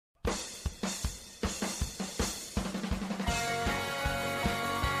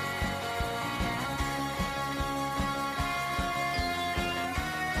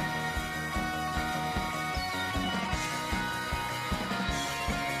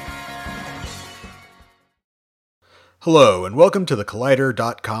Hello, and welcome to the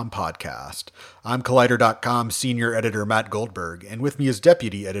Collider.com podcast. I'm Collider.com senior editor Matt Goldberg, and with me is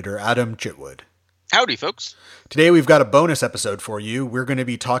deputy editor Adam Chitwood. Howdy, folks. Today we've got a bonus episode for you. We're going to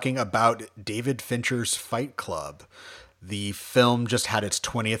be talking about David Fincher's Fight Club. The film just had its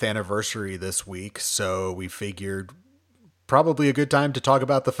 20th anniversary this week, so we figured probably a good time to talk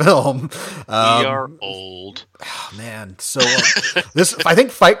about the film. We are old. Oh, man, I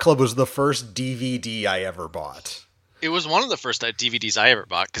think Fight Club was the first DVD I ever bought. It was one of the first DVDs I ever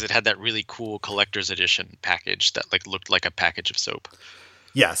bought because it had that really cool collector's edition package that looked like a package of soap.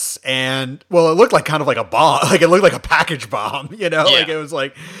 Yes, and well, it looked like kind of like a bomb, like it looked like a package bomb, you know, Yeah.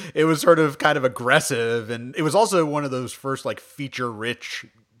 It was sort of kind of aggressive, and it was also one of those first like feature rich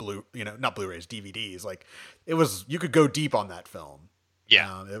not Blu-rays, DVDs. Like it was, you could go deep on that film.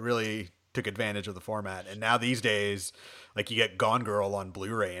 Yeah. It really took advantage of the format, and now these days, like you get Gone Girl on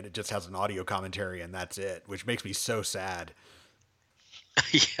Blu-ray, and it just has an audio commentary, and that's it, which makes me so sad.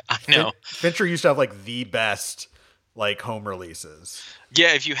 Yeah, I know. Fincher used to have like the best like home releases.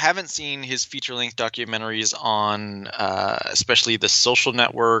 Yeah, if you haven't seen his feature-length documentaries on especially The Social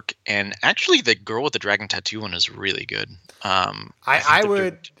Network, and actually the Girl with the Dragon Tattoo one is really good.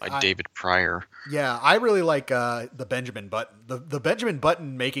 By David Pryor. Yeah, I really like the Benjamin Button. The Benjamin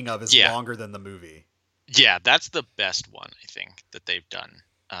Button making of is longer than the movie. Yeah, that's the best one, I think, that they've done.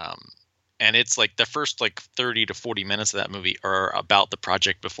 And it's like the first 30 to 40 minutes of that movie are about the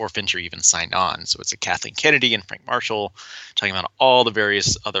project before Fincher even signed on. So it's a Kathleen Kennedy and Frank Marshall talking about all the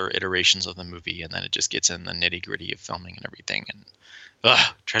various other iterations of the movie. And then it just gets in the nitty gritty of filming and everything. And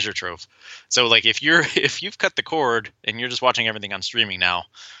treasure trove. So like if you've cut the cord and you're just watching everything on streaming now,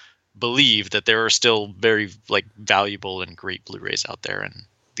 believe that there are still very valuable and great Blu-rays out there. And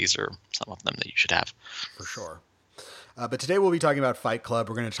these are some of them that you should have. For sure. But today we'll be talking about Fight Club.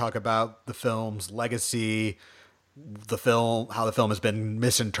 We're going to talk about the film's legacy, how the film has been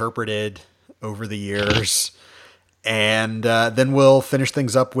misinterpreted over the years, and then we'll finish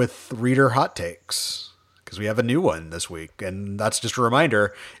things up with reader hot takes, because we have a new one this week. And that's just a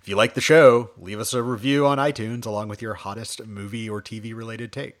reminder, if you like the show, leave us a review on iTunes along with your hottest movie or TV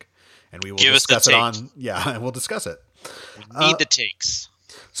related take. And we will discuss it and we'll discuss it. We need the takes.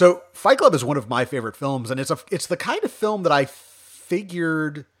 So Fight Club is one of my favorite films, and it's the kind of film that I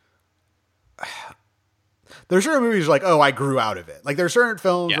figured there's certain movies like, oh, I grew out of it. Like there's certain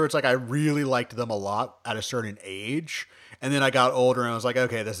films where it's like I really liked them a lot at a certain age, and then I got older and I was like,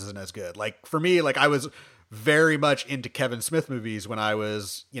 okay, this isn't as good. Like for me, like I was very much into Kevin Smith movies when I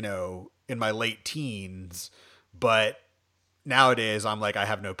was, in my late teens, but nowadays I'm like, I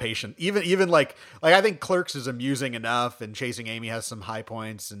have no patience. Even like I think Clerks is amusing enough, and Chasing Amy has some high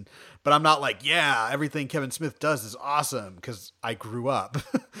points, but I'm not like, yeah, everything Kevin Smith does is awesome, because I grew up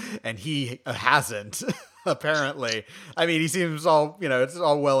and he hasn't apparently. I mean, he seems all, it's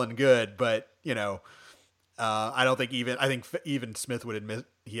all well and good, but I think even Smith would admit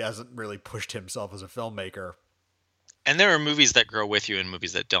he hasn't really pushed himself as a filmmaker. And there are movies that grow with you and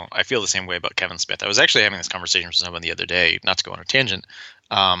movies that don't. I feel the same way about Kevin Smith. I was actually having this conversation with someone the other day, not to go on a tangent,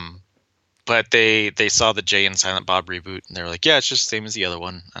 but they saw the Jay and Silent Bob reboot, and they were like, yeah, it's just the same as the other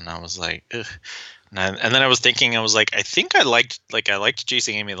one. And I was like, ugh. And then I was thinking, I was like, I think I liked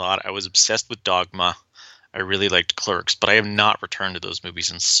Chasing Amy a lot. I was obsessed with Dogma. I really liked Clerks, but I have not returned to those movies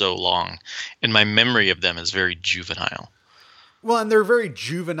in so long. And my memory of them is very juvenile. Well, and they're very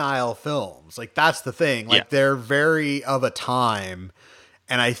juvenile films. Like, that's the thing. Like, they're very of a time.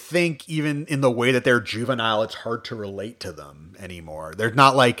 And I think even in the way that they're juvenile, it's hard to relate to them anymore. They're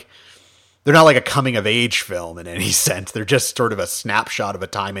not like a coming of age film in any sense. They're just sort of a snapshot of a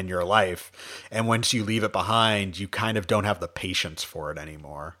time in your life. And once you leave it behind, you kind of don't have the patience for it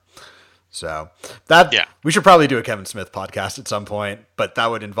anymore. So we should probably do a Kevin Smith podcast at some point, but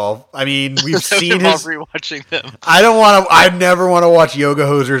that would involve, we've seen his rewatching them. I never want to watch Yoga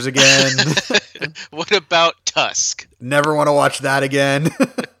Hosers again. What about Tusk? Never want to watch that again.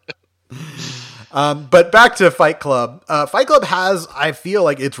 But back to Fight Club. Fight Club I feel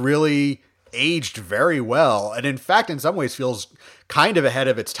like it's really aged very well. And in fact, in some ways feels kind of ahead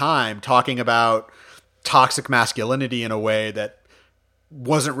of its time, talking about toxic masculinity in a way that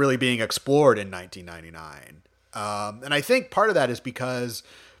wasn't really being explored in 1999. And I think part of that is because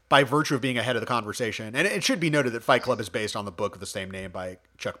by virtue of being ahead of the conversation, and it should be noted that Fight Club is based on the book of the same name by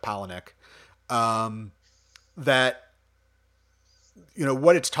Chuck Palahniuk, that,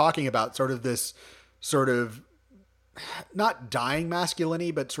 what it's talking about, sort of this sort of not dying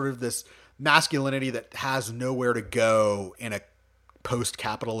masculinity, but sort of this masculinity that has nowhere to go in a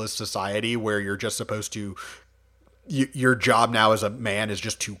post-capitalist society where you're just supposed to your job now as a man is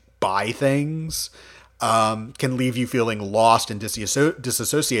just to buy things. can leave you feeling lost and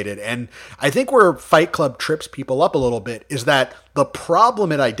disassociated. And I think where Fight Club trips people up a little bit is that the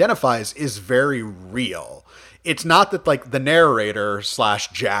problem it identifies is very real. It's not that like the narrator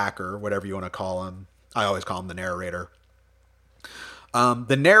 / Jack or whatever you want to call him. I always call him the narrator.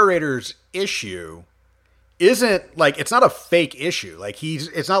 The narrator's issue isn't like, it's not a fake issue. Like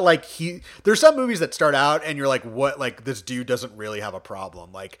it's not like there's some movies that start out and you're like, what, like this dude doesn't really have a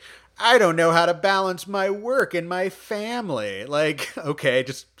problem. Like, I don't know how to balance my work and my family. Like, okay,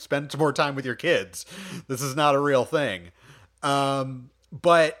 just spend some more time with your kids. This is not a real thing.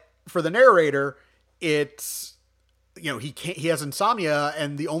 But for the narrator, it's, he has insomnia,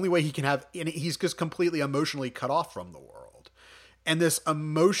 and the only way he can have, and he's just completely emotionally cut off from the world. And this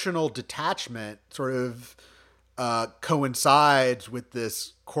emotional detachment sort of coincides with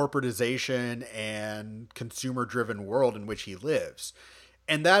this corporatization and consumer-driven world in which he lives.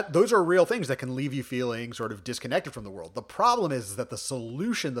 And those are real things that can leave you feeling sort of disconnected from the world. The problem is that the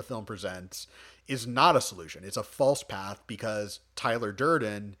solution the film presents is not a solution. It's a false path because Tyler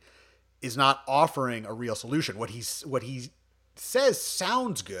Durden is not offering a real solution. What he says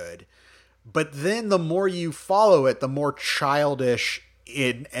sounds good, but then the more you follow it, the more childish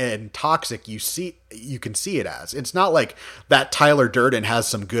and toxic you can see it as. It's not like that Tyler Durden has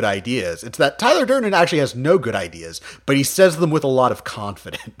some good ideas. It's that Tyler Durden actually has no good ideas, but he says them with a lot of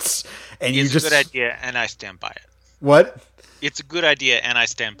confidence. And it's a good idea, and I stand by it. What? It's a good idea, and I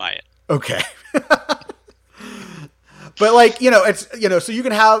stand by it. Okay. But like, it's, so you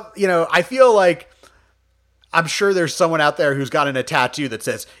can have, I feel like I'm sure there's someone out there who's gotten a tattoo that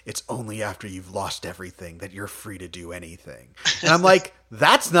says it's only after you've lost everything that you're free to do anything. And I'm like,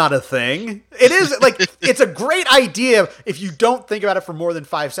 that's not a thing. It is like, it's a great idea if you don't think about it for more than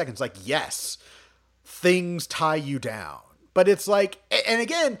 5 seconds. Like, yes, things tie you down. But it's like, and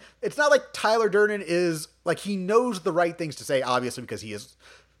again, it's not like Tyler Durden is like, he knows the right things to say, obviously, because he is,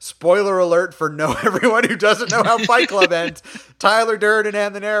 spoiler alert for everyone who doesn't know how Fight Club ends, Tyler Durden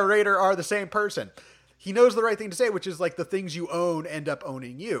and the narrator are the same person. He knows the right thing to say, which is like the things you own end up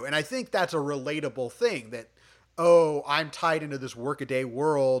owning you. And I think that's a relatable thing that, I'm tied into this workaday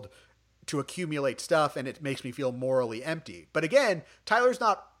world to accumulate stuff and it makes me feel morally empty. But again, Tyler's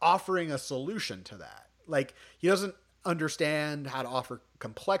not offering a solution to that. Like, he doesn't understand how to offer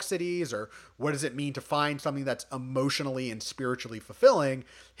complexities or what does it mean to find something that's emotionally and spiritually fulfilling.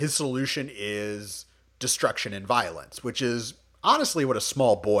 His solution is destruction and violence, which is honestly what a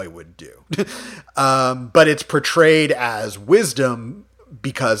small boy would do. But it's portrayed as wisdom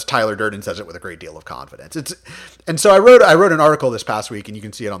because Tyler Durden says it with a great deal of confidence. And so I wrote an article this past week, and you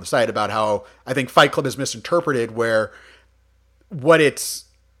can see it on the site, about how I think Fight Club is misinterpreted, where what it's,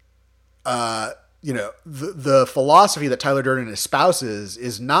 the philosophy that Tyler Durden espouses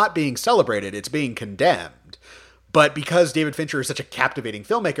is not being celebrated, it's being condemned. But because David Fincher is such a captivating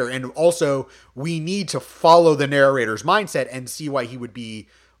filmmaker, and also we need to follow the narrator's mindset and see why he would be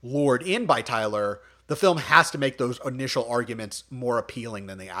lured in by Tyler, the film has to make those initial arguments more appealing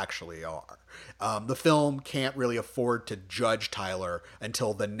than they actually are. The film can't really afford to judge Tyler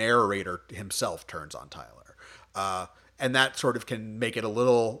until the narrator himself turns on Tyler. And that sort of can make it a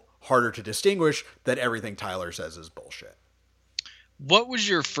little harder to distinguish that everything Tyler says is bullshit. What was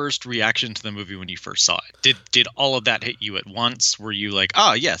your first reaction to the movie when you first saw it? Did all of that hit you at once? Were you like,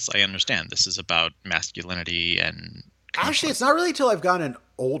 yes, I understand. This is about masculinity and... Actually, it's not really until I've gotten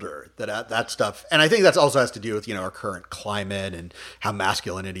older that stuff... And I think that also has to do with, our current climate and how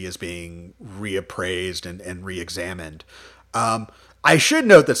masculinity is being reappraised and re-examined. I should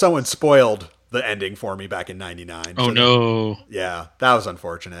note that someone spoiled the ending for me back in 99. Oh, so no. Yeah, that was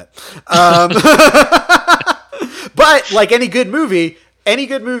unfortunate. But like any good movie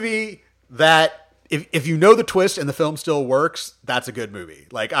that if you know the twist and the film still works, that's a good movie.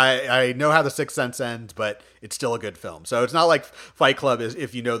 Like I know how The Sixth Sense ends, but it's still a good film. So it's not like Fight Club is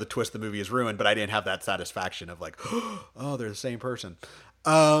if you know the twist, the movie is ruined, but I didn't have that satisfaction of like, oh, they're the same person.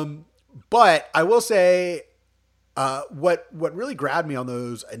 But I will say, what really grabbed me on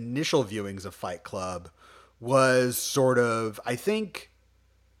those initial viewings of Fight Club was sort of, I think,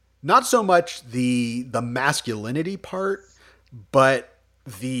 not so much the masculinity part, but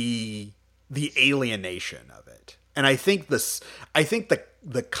the alienation of it. And I think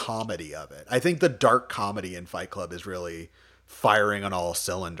the comedy of it. I think the dark comedy in Fight Club is really firing on all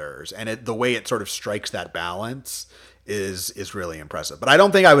cylinders, and the way it sort of strikes that balance is really impressive. But I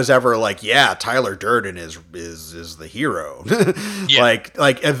don't think I was ever like, yeah, Tyler Durden is the hero. Yeah.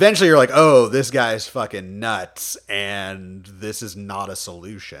 Like eventually you're like, oh, this guy's fucking nuts and this is not a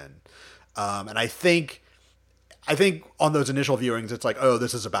solution. And I think on those initial viewings, it's like, oh,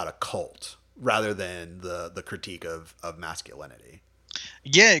 this is about a cult. rather than the critique of masculinity.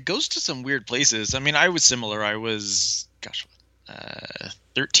 Yeah, it goes to some weird places. I mean, I was similar. I was,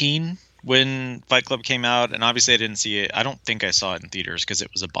 13 when Fight Club came out, and obviously I didn't see it. I don't think I saw it in theaters because it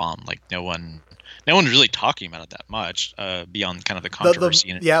was a bomb. Like no one was really talking about it that much, beyond kind of the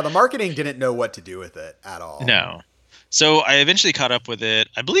controversy. The marketing didn't know what to do with it at all. No. So I eventually caught up with it.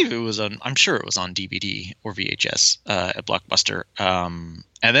 I believe it was I'm sure it was on DVD or VHS at Blockbuster, and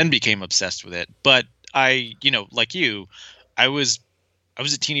then became obsessed with it. But I, like you, I was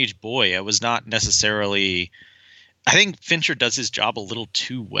a teenage boy. I was not necessarily. I think Fincher does his job a little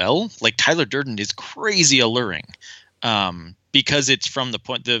too well. Like Tyler Durden is crazy alluring, because it's from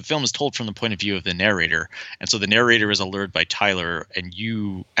the film is told from the point of view of the narrator, and so the narrator is allured by Tyler, and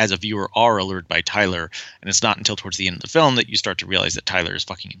you as a viewer are allured by Tyler, and it's not until towards the end of the film that you start to realize that Tyler is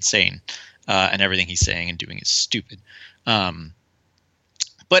fucking insane, and everything he's saying and doing is stupid.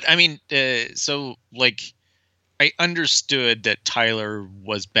 But I mean, so like. I understood that Tyler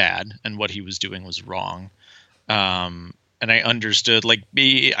was bad and what he was doing was wrong. And I understood,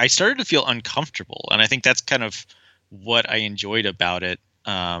 I started to feel uncomfortable. And I think that's kind of what I enjoyed about it.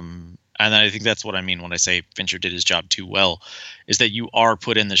 And I think that's what I mean when I say Fincher did his job too well, is that you are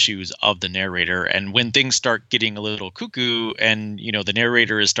put in the shoes of the narrator. And when things start getting a little cuckoo and, the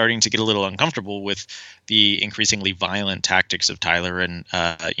narrator is starting to get a little uncomfortable with the increasingly violent tactics of Tyler and,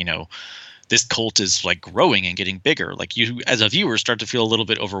 this cult is like growing and getting bigger. Like you, as a viewer, start to feel a little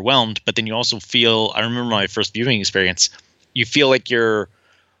bit overwhelmed, but then you also feel, I remember my first viewing experience, you feel like you're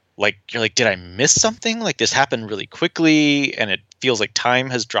like, did I miss something? Like this happened really quickly and it feels like time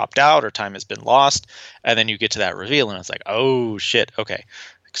has dropped out or time has been lost. And then you get to that reveal and it's like, oh shit. Okay.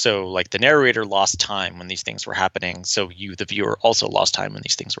 So like the narrator lost time when these things were happening. So you, the viewer, also lost time when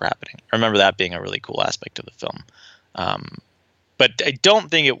these things were happening. I remember that being a really cool aspect of the film. But I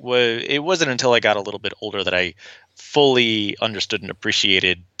don't think it wasn't until I got a little bit older that I fully understood and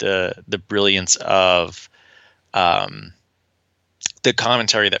appreciated the brilliance of the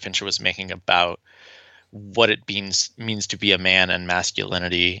commentary that Fincher was making about what it means to be a man and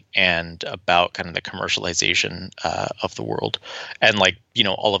masculinity, and about kind of the commercialization of the world. And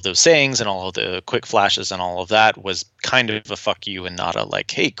all of those sayings and all of the quick flashes and all of that was kind of a fuck you and not a like,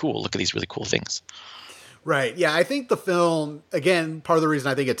 hey, cool, look at these really cool things. Right. Yeah, I think the film, again, part of the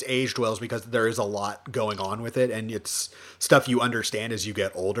reason I think it's aged well is because there is a lot going on with it, and it's stuff you understand as you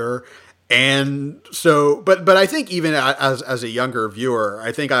get older. And so, but I think even as a younger viewer,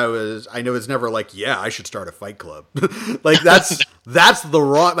 I think I know it's never like, yeah, I should start a Fight Club. Like that's the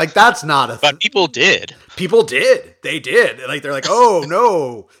wrong, like that's not a But people did. People did. They did. Like they're like, oh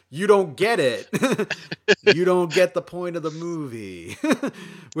no, you don't get it. You don't get the point of the movie.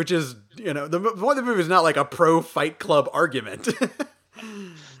 Which is, the point of the movie is not like a pro Fight Club argument.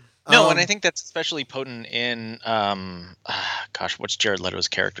 No, and I think that's especially potent in, what's Jared Leto's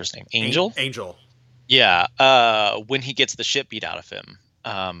character's name? Angel? Angel. Yeah, when he gets the shit beat out of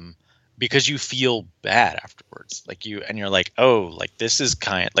him, because you feel bad afterwards. You're like, oh, like this is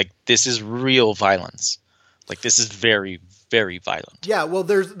this is real violence. Like this is very, very violent. Yeah, well,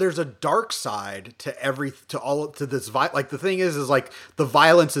 there's a dark side to this. Like the thing is like the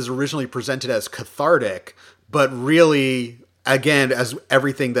violence is originally presented as cathartic, but really, again, as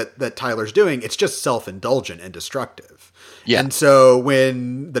everything that Tyler's doing, it's just self-indulgent and destructive. Yeah. And so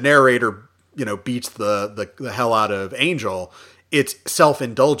when the narrator, beats the hell out of Angel, it's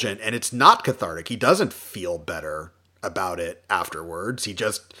self-indulgent and it's not cathartic. He doesn't feel better about it afterwards. He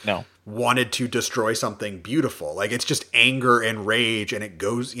just wanted to destroy something beautiful. Like it's just anger and rage, and it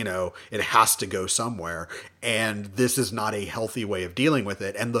goes, it has to go somewhere. And this is not a healthy way of dealing with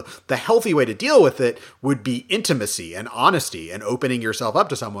it. And the healthy way to deal with it would be intimacy and honesty and opening yourself up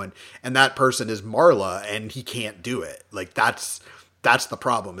to someone. And that person is Marla, and he can't do it. Like that's the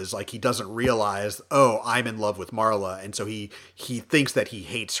problem, is like he doesn't realize, oh, I'm in love with Marla, and so he thinks that he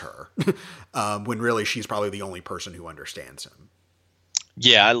hates her, when really she's probably the only person who understands him.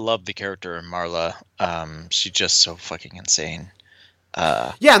 Yeah, I love the character in Marla. She's just so fucking insane.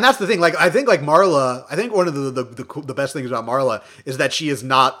 Yeah, and that's the thing. Like I think Marla, I think one of the best things about Marla is that she is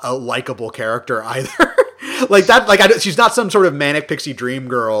not a likable character either. Like that, she's not some sort of manic pixie dream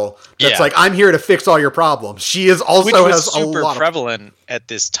girl that's like, I'm here to fix all your problems. She is also Which was has super a lot prevalent at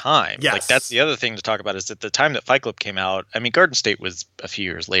this time. Yes. Like that's the other thing to talk about, is at the time that Fight Club came out. I mean, Garden State was a few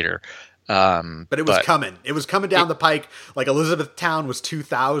years later. But it was coming. It was coming down the pike. Like Elizabethtown was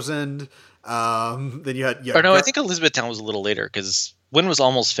 2000. Then you had I think Elizabethtown was a little later, because when was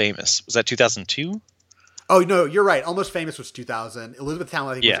Almost Famous? Was that 2002? Oh no, you're right. Almost Famous was 2000. Elizabethtown,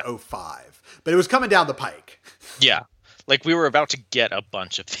 I think, was 2005. But it was coming down the pike. Yeah. like we were about to get a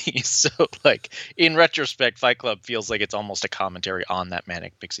bunch of these. So like in retrospect, Fight Club feels like it's almost a commentary on that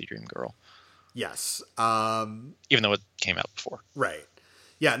Manic Pixie Dream Girl. Yes. Even though it came out before. Right.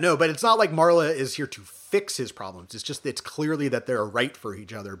 Yeah, no, but it's not like Marla is here to fix his problems. It's just, it's clearly that they're right for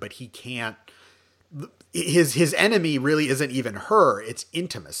each other, but he can't, his enemy really isn't even her, it's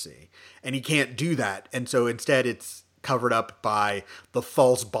intimacy. And he can't do that. And so instead it's covered up by the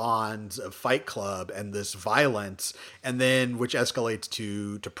false bonds of Fight Club and this violence, and then which escalates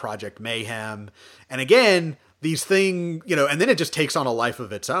to Project Mayhem. And again, these things, and then it just takes on a life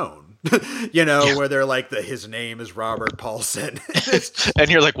of its own, where they're like, his name is Robert Paulson. And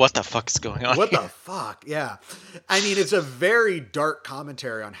you're like, what the fuck is going on? What the fuck? Yeah. I mean, it's a very dark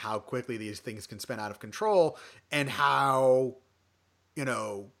commentary on how quickly these things can spin out of control and how,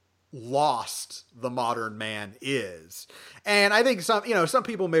 lost the modern man is. And I think some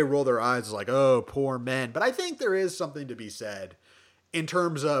people may roll their eyes like, oh, poor men. But I think there is something to be said in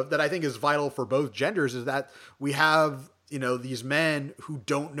terms of that I think is vital for both genders, is that we have, these men who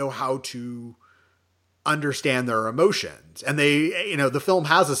don't know how to understand their emotions. And they, the film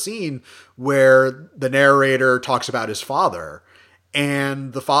has a scene where the narrator talks about his father,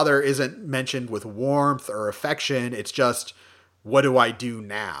 and the father isn't mentioned with warmth or affection. It's just, what do I do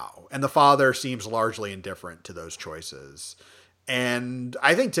now? And the father seems largely indifferent to those choices. And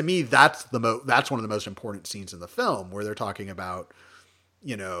I think to me, that's one of the most important scenes in the film, where they're talking about,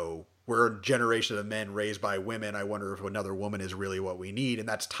 we're a generation of men raised by women. I wonder if another woman is really what we need. And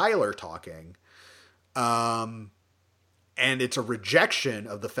that's Tyler talking. And it's a rejection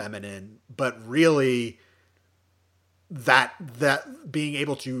of the feminine, but really that being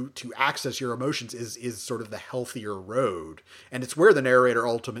able to access your emotions is sort of the healthier road. And it's where the narrator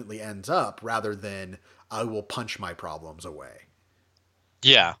ultimately ends up, rather than I will punch my problems away.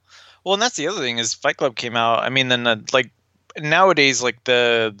 Yeah. Well, and that's the other thing is Fight Club came out. I mean, then nowadays, like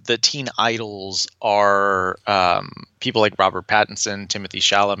the teen idols are people like Robert Pattinson, Timothy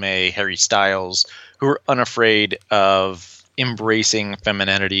Chalamet, Harry Styles, who are unafraid of embracing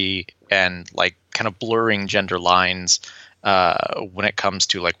femininity and like kind of blurring gender lines when it comes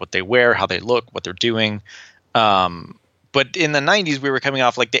to like what they wear, how they look, what they're doing. But in the 90s, we were coming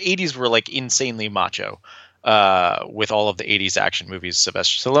off like the 80s were like insanely macho. With all of the 80s action movies,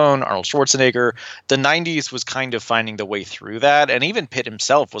 Sylvester Stallone, Arnold Schwarzenegger. The 90s was kind of finding the way through that. And even Pitt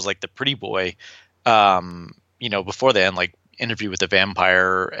himself was like the pretty boy, before then, like Interview with the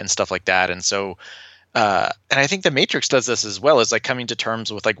Vampire and stuff like that. And so, and I think The Matrix does this as well, as like coming to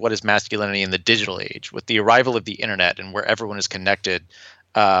terms with like what is masculinity in the digital age, with the arrival of the internet and where everyone is connected.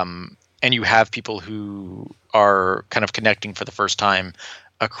 And you have people who are kind of connecting for the first time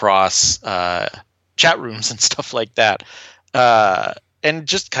across, chat rooms and stuff like that, and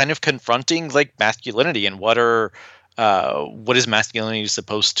just kind of confronting like masculinity and what is masculinity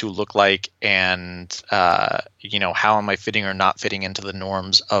supposed to look like, and how am I fitting or not fitting into the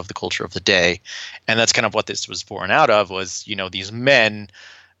norms of the culture of the day. And that's kind of what this was born out of, was these men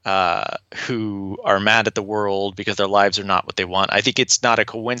who are mad at the world because their lives are not what they want. I think it's not a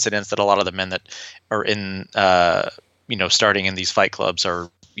coincidence that a lot of the men that are in starting in these fight clubs are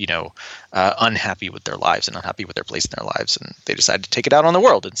unhappy with their lives and unhappy with their place in their lives, and they decide to take it out on the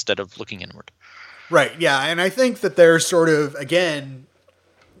world instead of looking inward. Right. Yeah. And I think that there's sort of, again,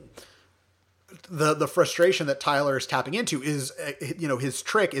 the frustration that Tyler is tapping into is, his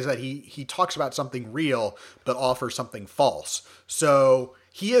trick is that he talks about something real, but offers something false. So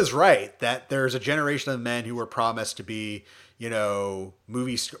he is right that there's a generation of men who were promised to be,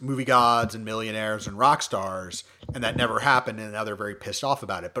 movie gods and millionaires and rock stars, and that never happened, and now they're very pissed off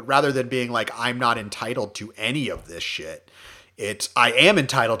about it. But rather than being like, I'm not entitled to any of this shit, it's, I am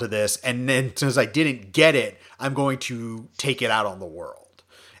entitled to this, and then since I didn't get it, I'm going to take it out on the world.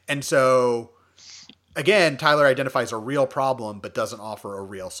 And so, again, Tyler identifies a real problem, but doesn't offer a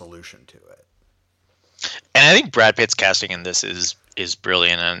real solution to it. And I think Brad Pitt's casting in this is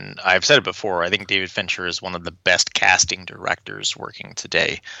brilliant, and I've said it before, I think David Fincher is one of the best casting directors working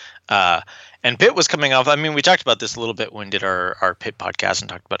today. And Pitt was coming off, I mean, we talked about this a little bit when we did our Pitt podcast and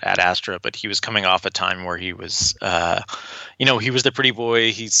talked about Ad Astra, but he was coming off a time where he was, he was the pretty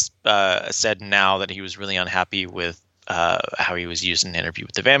boy. He's said now that he was really unhappy with how he was used in Interview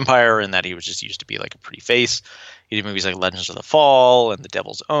with the Vampire, and that he was just used to be like a pretty face. He did movies like Legends of the Fall and The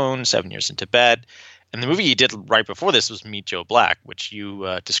Devil's Own, 7 Years in Tibet. And the movie he did right before this was Meet Joe Black, which you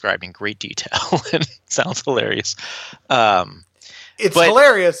described in great detail. And it sounds hilarious. It's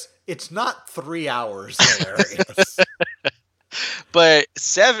hilarious. It's not 3 hours hilarious. But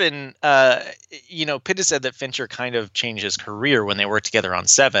Seven, Pitt has said that Fincher kind of changed his career when they worked together on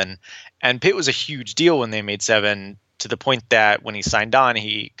Seven. And Pitt was a huge deal when they made Seven to the point that when he signed on,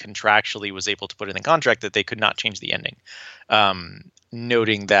 he contractually was able to put in the contract that they could not change the ending,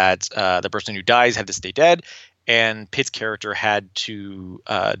 noting that the person who dies had to stay dead, and Pitt's character had to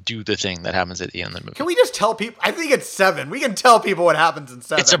do the thing that happens at the end of the movie. Can we just tell people? I think it's 7. We can tell people what happens in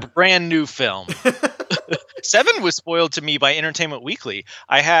 7. It's a brand new film. 7 was spoiled to me by Entertainment Weekly.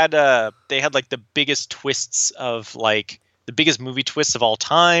 They had like the biggest twists of like the biggest movie twists of all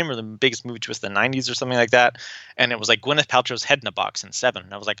time, or the biggest movie twist of the 90s or something like that. And it was like Gwyneth Paltrow's head in a box in 7.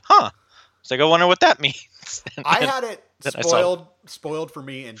 And I was like, huh. It's like, I wonder what that means. I had it spoiled for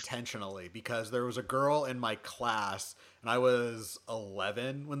me intentionally because there was a girl in my class and I was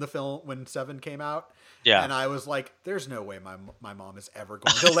 11 when 7 came out. Yeah. And I was like, there's no way my mom is ever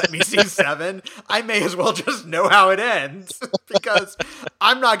going to let me see 7. I may as well just know how it ends because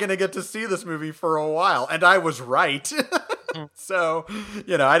I'm not going to get to see this movie for a while. And I was right. So,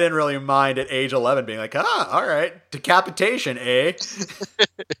 I didn't really mind at age 11 being like, all right, decapitation, eh?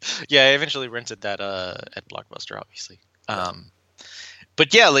 Yeah, I eventually rented that at Blockbuster, obviously.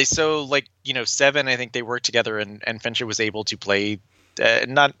 But yeah, like, so like, 7, I think they worked together and Fincher was able to play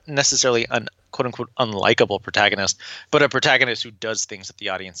not necessarily an quote unquote unlikable protagonist, but a protagonist who does things that the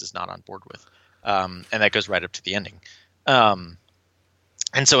audience is not on board with. And that goes right up to the ending.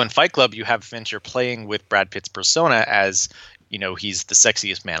 And so in Fight Club, you have Fincher playing with Brad Pitt's persona as, he's the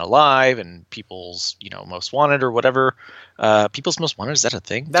sexiest man alive and people's, most wanted or whatever. People's Most Wanted, is that a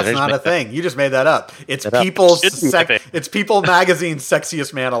thing? That's not a thing. You just made that up. It's it's People Magazine's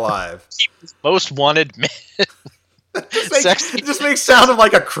sexiest man alive. Most wanted man. It just makes sound of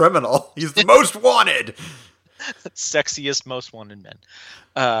like a criminal. He's the most wanted. Sexiest, most wanted men.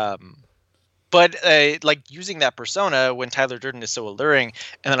 But like using that persona when Tyler Durden is so alluring,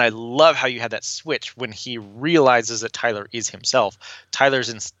 and then I love how you had that switch when he realizes that Tyler is himself.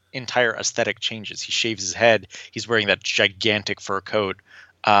 Tyler's entire aesthetic changes. He shaves his head. He's wearing that gigantic fur coat.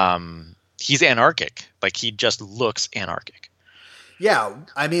 He's anarchic. Like, he just looks anarchic. Yeah,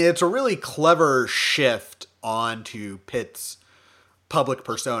 I mean, it's a really clever shift onto Pitt's public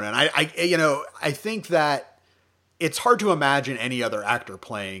persona, and I think that it's hard to imagine any other actor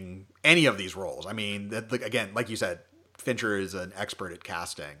playing any of these roles. I mean, again, like you said, Fincher is an expert at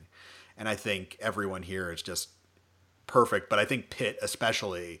casting, and I think everyone here is just perfect. But I think Pitt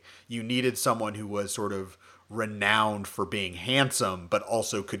especially, you needed someone who was sort of renowned for being handsome, but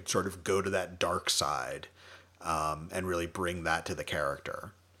also could sort of go to that dark side and really bring that to the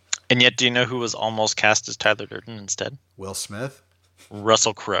character. And yet, do you know who was almost cast as Tyler Durden instead? Will Smith?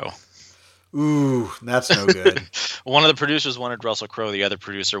 Russell Crowe. Ooh, that's no good. One of the producers wanted Russell Crowe. The other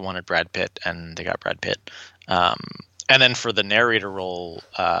producer wanted Brad Pitt, and they got Brad Pitt. And then for the narrator role,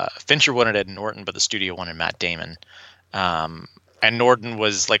 Fincher wanted Ed Norton, but the studio wanted Matt Damon. And Norton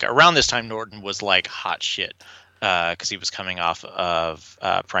was like, around this time, Norton was like hot shit because he was coming off of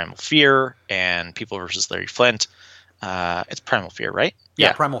Primal Fear and People vs. Larry Flint. It's Primal Fear, right?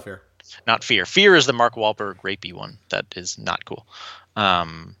 Yeah, Primal Fear. Not Fear. Fear is the Mark Wahlberg rapey one. That is not cool.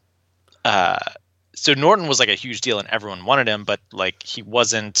 So Norton was like a huge deal and everyone wanted him, but like he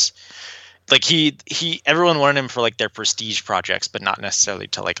wasn't like everyone wanted him for like their prestige projects, but not necessarily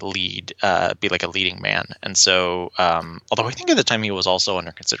to like be like a leading man. And so, although I think at the time he was also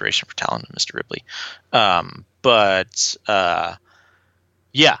under consideration for Talon and Mr. Ripley.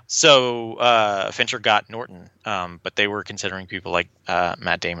 Yeah, so Fincher got Norton, but they were considering people like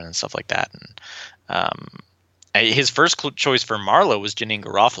Matt Damon and stuff like that. And his first choice for Marlo was Janine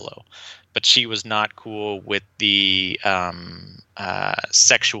Garofalo, but she was not cool with the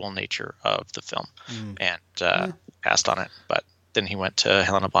sexual nature of the film and passed on it. But then he went to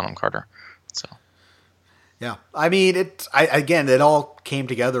Helena Bonham Carter. So, yeah, I mean, it all came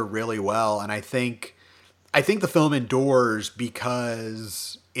together really well, and I think the film endures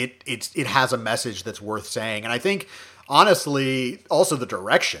because it has a message that's worth saying, and I think honestly also the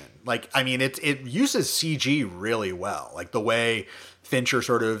direction. Like, I mean, it uses CG really well, like the way Fincher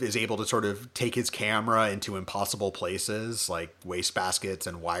sort of is able to sort of take his camera into impossible places like wastebaskets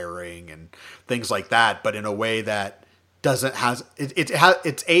and wiring and things like that, but in a way that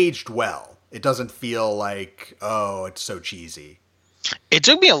it's aged well. It doesn't feel like, oh, it's so cheesy. It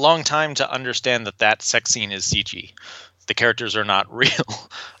took me a long time to understand that sex scene is CG. The characters are not real.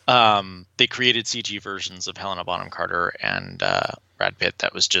 They created CG versions of Helena Bonham Carter and Brad Pitt.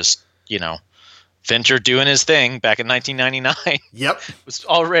 That was just, Fincher doing his thing back in 1999. Yep. Was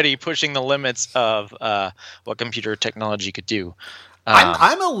already pushing the limits of what computer technology could do.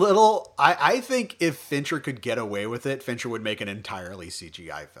 I think if Fincher could get away with it, Fincher would make an entirely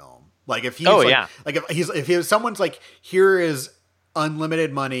CGI film. Like if he's someone's like, here is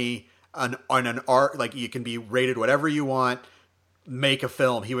unlimited money, on an art, like you can be rated whatever you want, make a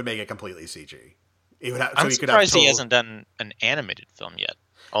film, he would make it completely CG. I'm surprised he hasn't done an animated film yet.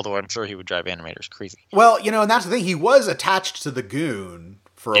 Although I'm sure he would drive animators crazy. Well, and that's the thing. He was attached to The Goon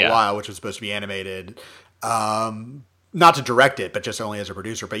for a while, which was supposed to be animated. Not to direct it, but just only as a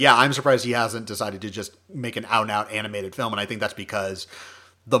producer. But yeah, I'm surprised he hasn't decided to just make an out-and-out animated film. And I think that's because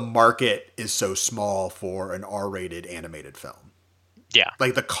the market is so small for an R-rated animated film. Yeah.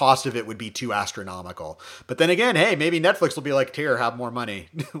 Like the cost of it would be too astronomical. But then again, hey, maybe Netflix will be like, here, have more money.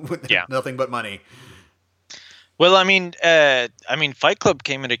 Nothing but money. Well, I mean, Fight Club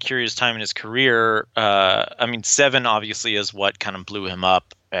came at a curious time in his career. Seven obviously is what kind of blew him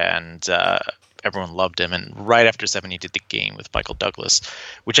up, and everyone loved him. And right after Seven, he did The Game with Michael Douglas,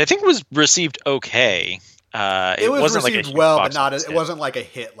 which I think was received okay. It wasn't received like well, but not. It wasn't like a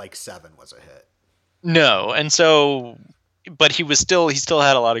hit like Seven was a hit. No, and so, but he still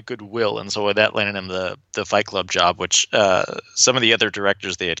had a lot of goodwill, and so that landed him the Fight Club job, which some of the other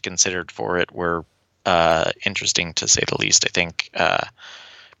directors they had considered for it were interesting to say the least. I think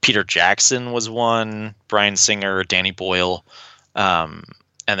Peter Jackson was one, Bryan Singer, Danny Boyle, and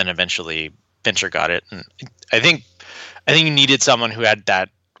then eventually Fincher got it. And I think you needed someone who had that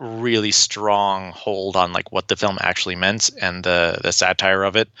really strong hold on like what the film actually meant and the satire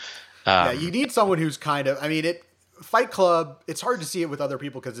of it. You need someone who's kind of. Fight Club. It's hard to see it with other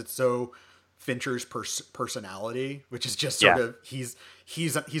people because it's so Fincher's personality, which is just sort of he's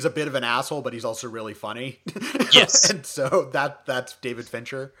a bit of an asshole, but he's also really funny. Yes. And so that's David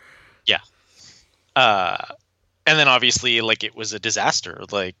Fincher. Yeah. And then obviously like it was a disaster.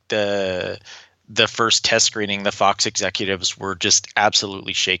 Like the first test screening, the Fox executives were just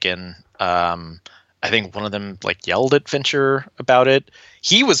absolutely shaken. I think one of them like yelled at Fincher about it.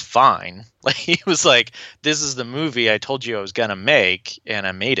 He was fine. Like he was like, this is the movie I told you I was going to make, and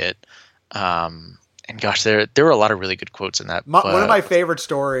I made it. And gosh, there were a lot of really good quotes in that. One of my favorite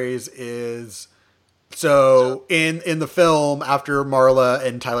stories is in the film after Marla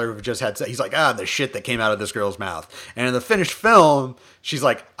and Tyler have just had sex, he's like, the shit that came out of this girl's mouth. And in the finished film, she's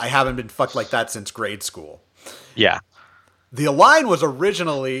like, I haven't been fucked like that since grade school. Yeah. The line was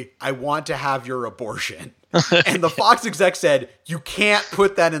originally, I want to have your abortion. And the Fox exec said, you can't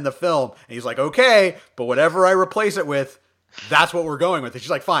put that in the film. And he's like, okay, but whatever I replace it with, that's what we're going with. And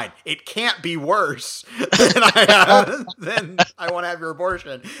she's like, fine, it can't be worse than I want to have your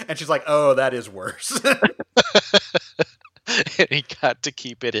abortion. And she's like, oh, that is worse. And he got to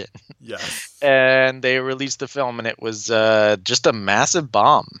keep it in. Yes. And they released the film, and it was just a massive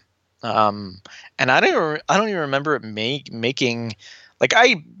bomb. And I don't even remember it making. Like,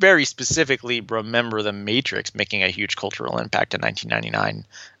 I very specifically remember The Matrix making a huge cultural impact in 1999,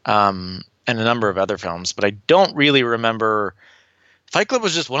 and a number of other films, but I don't really remember. Fight Club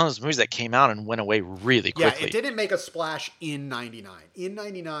was just one of those movies that came out and went away really quickly. Yeah, it didn't make a splash in 99. In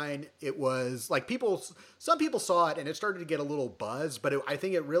 99, it was like some people saw it and it started to get a little buzz, but I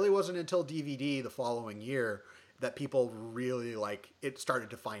think it really wasn't until DVD the following year that people really it started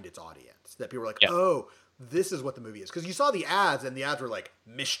to find its audience. That people were like, oh, this is what the movie is. Because you saw the ads, and the ads were like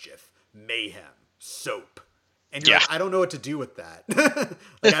mischief, mayhem, soap. And you're like, I don't know what to do with that.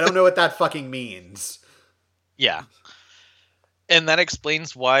 I don't know what that fucking means. Yeah. And that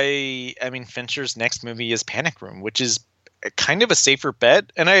explains why, Fincher's next movie is Panic Room, which is kind of a safer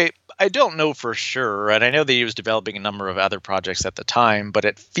bet. And I don't know for sure. And I know that he was developing a number of other projects at the time, but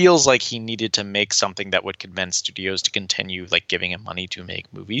it feels like he needed to make something that would convince studios to continue giving him money to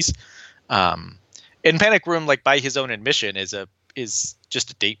make movies. And Panic Room, by his own admission, is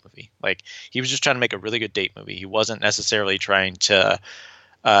just a date movie. He was just trying to make a really good date movie. He wasn't necessarily trying to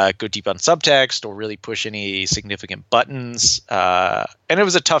go deep on subtext or really push any significant buttons. And it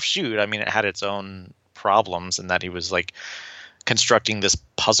was a tough shoot. It had its own problems in that he was constructing this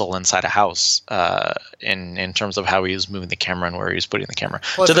puzzle inside a house in terms of how he was moving the camera and where he was putting the camera.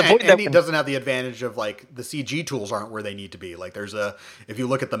 Plus, to the point that he doesn't have the advantage of the CG tools aren't where they need to be. If you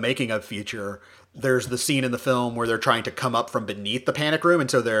look at the making of feature, there's the scene in the film where they're trying to come up from beneath the panic room, and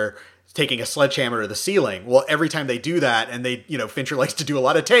so they're taking a sledgehammer to the ceiling. Well, every time they do that, and Fincher likes to do a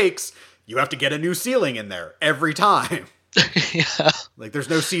lot of takes, you have to get a new ceiling in there every time. Yeah. There's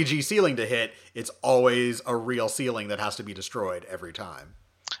no CG ceiling to hit. It's always a real ceiling that has to be destroyed every time.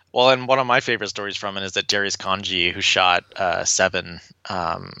 Well, and one of my favorite stories from it is that Darius Kanji, who shot Seven,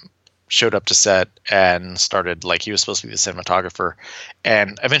 showed up to set and started, he was supposed to be the cinematographer,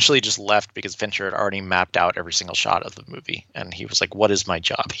 and eventually just left because Fincher had already mapped out every single shot of the movie. And he was like, what is my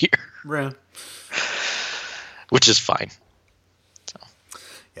job here? Yeah. Which is fine.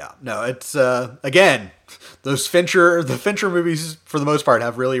 Yeah, no, it's again, the Fincher movies for the most part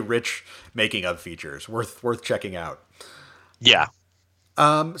have really rich making of features worth checking out. Yeah.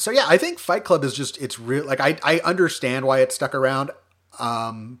 So yeah, I think Fight Club is just it's real. Like I understand why it stuck around.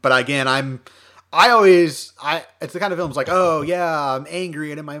 But again, it's the kind of films like, oh yeah, I'm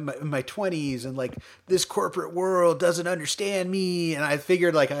angry and in my 20s and like this corporate world doesn't understand me, and I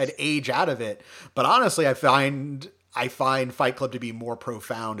figured like I'd age out of it. But honestly, I find Fight Club to be more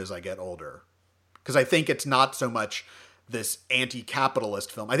profound as I get older, because I think it's not so much this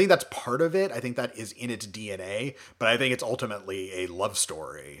anti-capitalist film. I think that's part of it. I think that is in its DNA, but I think it's ultimately a love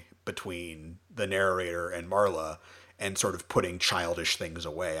story between the narrator and Marla, and sort of putting childish things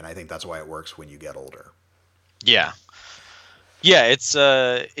away. And I think that's why it works when you get older. Yeah. Yeah, it's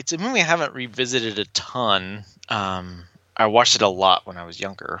a movie I haven't revisited a ton. I watched it a lot when I was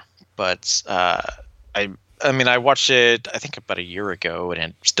younger, but I mean, I watched it, I think, about a year ago, and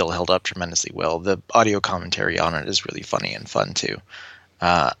it still held up tremendously well. The audio commentary on it is really funny and fun, too.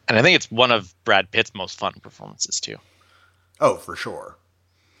 And I think it's one of Brad Pitt's most fun performances, too. Oh, for sure.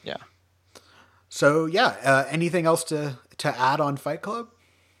 Yeah. So, yeah, anything else to add on Fight Club?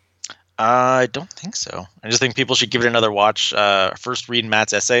 I don't think so. I just think people should give it another watch. First read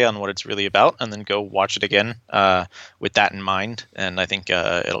Matt's essay on what it's really about, and then go watch it again with that in mind. And I think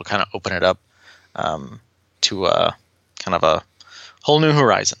it'll kind of open it up to kind of a whole new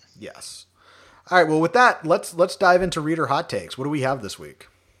horizon. Yes. All right. Well, with that, let's dive into reader hot takes. What do we have this week?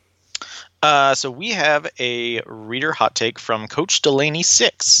 So we have a reader hot take from Coach Delaney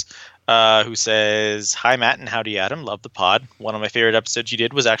 6. Who says, "Hi Matt and howdy Adam, love the pod. One of my favorite episodes you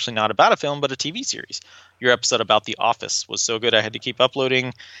did was actually not about a film but a TV series. Your episode about The Office was so good I had to keep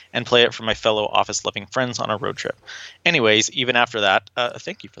uploading and play it for my fellow Office-loving friends on a road trip. Anyways, even after that,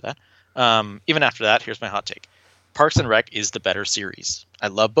 thank you for that. Even after that, here's my hot take. Parks and Rec is the better series. I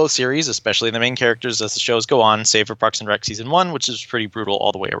love both series, especially the main characters as the shows go on, save for Parks and Rec Season 1, which is pretty brutal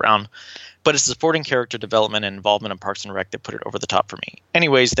all the way around. But it's the supporting character development and involvement in Parks and Rec that put it over the top for me.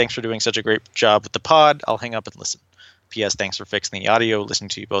 Anyways, thanks for doing such a great job with the pod. I'll hang up and listen. P.S. Thanks for fixing the audio. Listening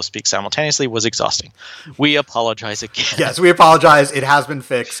to you both speak simultaneously was exhausting. We apologize again." Yes, we apologize. It has been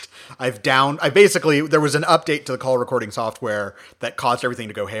fixed. There was an update to the call recording software that caused everything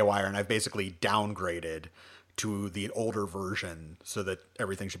to go haywire, and I've basically downgraded to the older version so that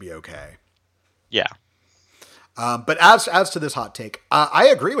everything should be okay. Yeah. But as to this hot take, I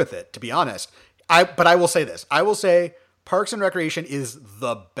agree with it, to be honest. But I will say this. I will say Parks and Recreation is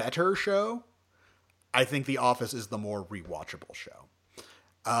the better show. I think The Office is the more rewatchable show.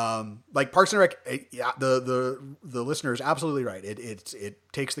 Like Parks and Rec, yeah, the listener is absolutely right. It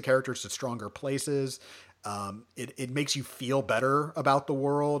takes the characters to stronger places. It makes you feel better about the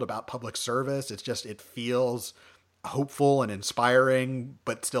world, about public service. It feels hopeful and inspiring,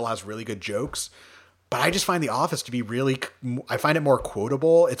 but still has really good jokes. But I just find The Office to be I find it more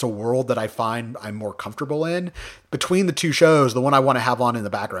quotable. It's a world that I find I'm more comfortable in. Between the two shows, the one I want to have on in the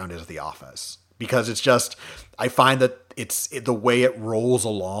background is The Office, because I find that the way it rolls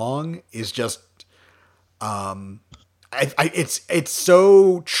along is just, it's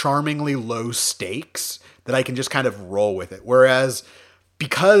so charmingly low stakes that I can just kind of roll with it. Whereas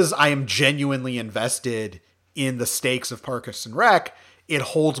because I am genuinely invested in the stakes of Parks and Rec, it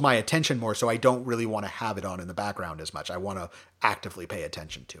holds my attention more, so I don't really want to have it on in the background as much. I want to actively pay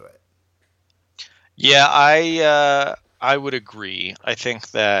attention to it. Yeah, I would agree. I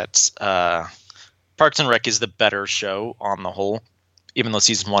think that Parks and Rec is the better show on the whole, even though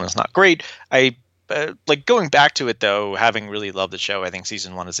season 1 is not great. I like going back to it though, having really loved the show. I think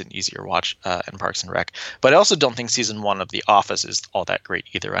season 1 is an easier watch in Parks and Rec, but I also don't think season 1 of The Office is all that great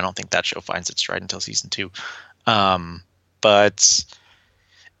either. I don't think that show finds its stride until season 2.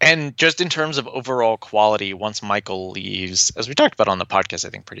 And just in terms of overall quality, once Michael leaves, as we talked about on the podcast,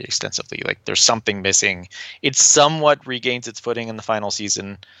 I think pretty extensively, like there's something missing. It somewhat regains its footing in the final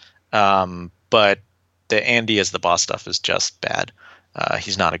season, but the Andy as the boss stuff is just bad.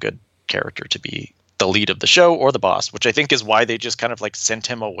 He's not a good character to be the lead of the show or the boss, which I think is why they just kind of like sent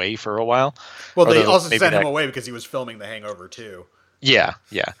him away for a while. Well, they also sent him away because he was filming The Hangover too. Yeah,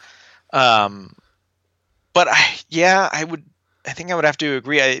 yeah. But I think I would have to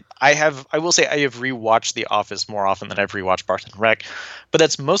agree. I will say I have rewatched The Office more often than I've rewatched Parks and Rec, but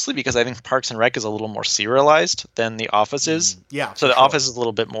that's mostly because I think Parks and Rec is a little more serialized than The Office is. Yeah. So The Office is a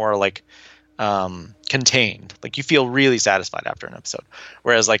little bit more like contained. Like you feel really satisfied after an episode.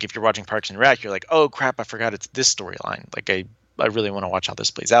 Whereas like if you're watching Parks and Rec, you're like, oh crap, I forgot it's this storyline. Like I really want to watch how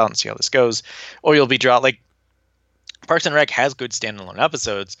this plays out and see how this goes. Or you'll be like Parks and Rec has good standalone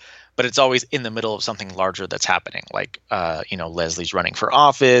episodes, but it's always in the middle of something larger that's happening, like Leslie's running for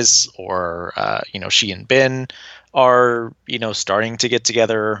office, or she and Ben are starting to get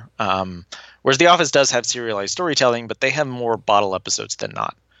together. Whereas The Office does have serialized storytelling, but they have more bottle episodes than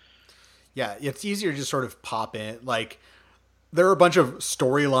not. Yeah, it's easier to just sort of pop in. Like, there are a bunch of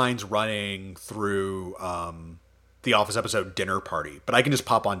storylines running through the Office episode Dinner Party, but I can just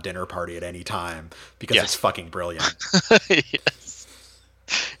pop on Dinner Party at any time because it's fucking brilliant. Yes.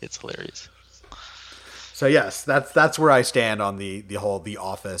 It's hilarious. So yes, that's where I stand on the whole The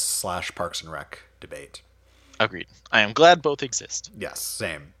Office / Parks and Rec debate. Agreed. I am glad both exist. Yes,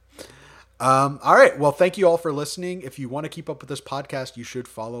 same. All right. Well, thank you all for listening. If you want to keep up with this podcast, you should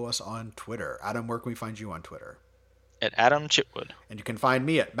follow us on Twitter. Adam, where can we find you on Twitter? At Adam Chitwood. And you can find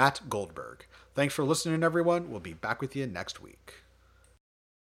me at Matt Goldberg. Thanks for listening, everyone. We'll be back with you next week.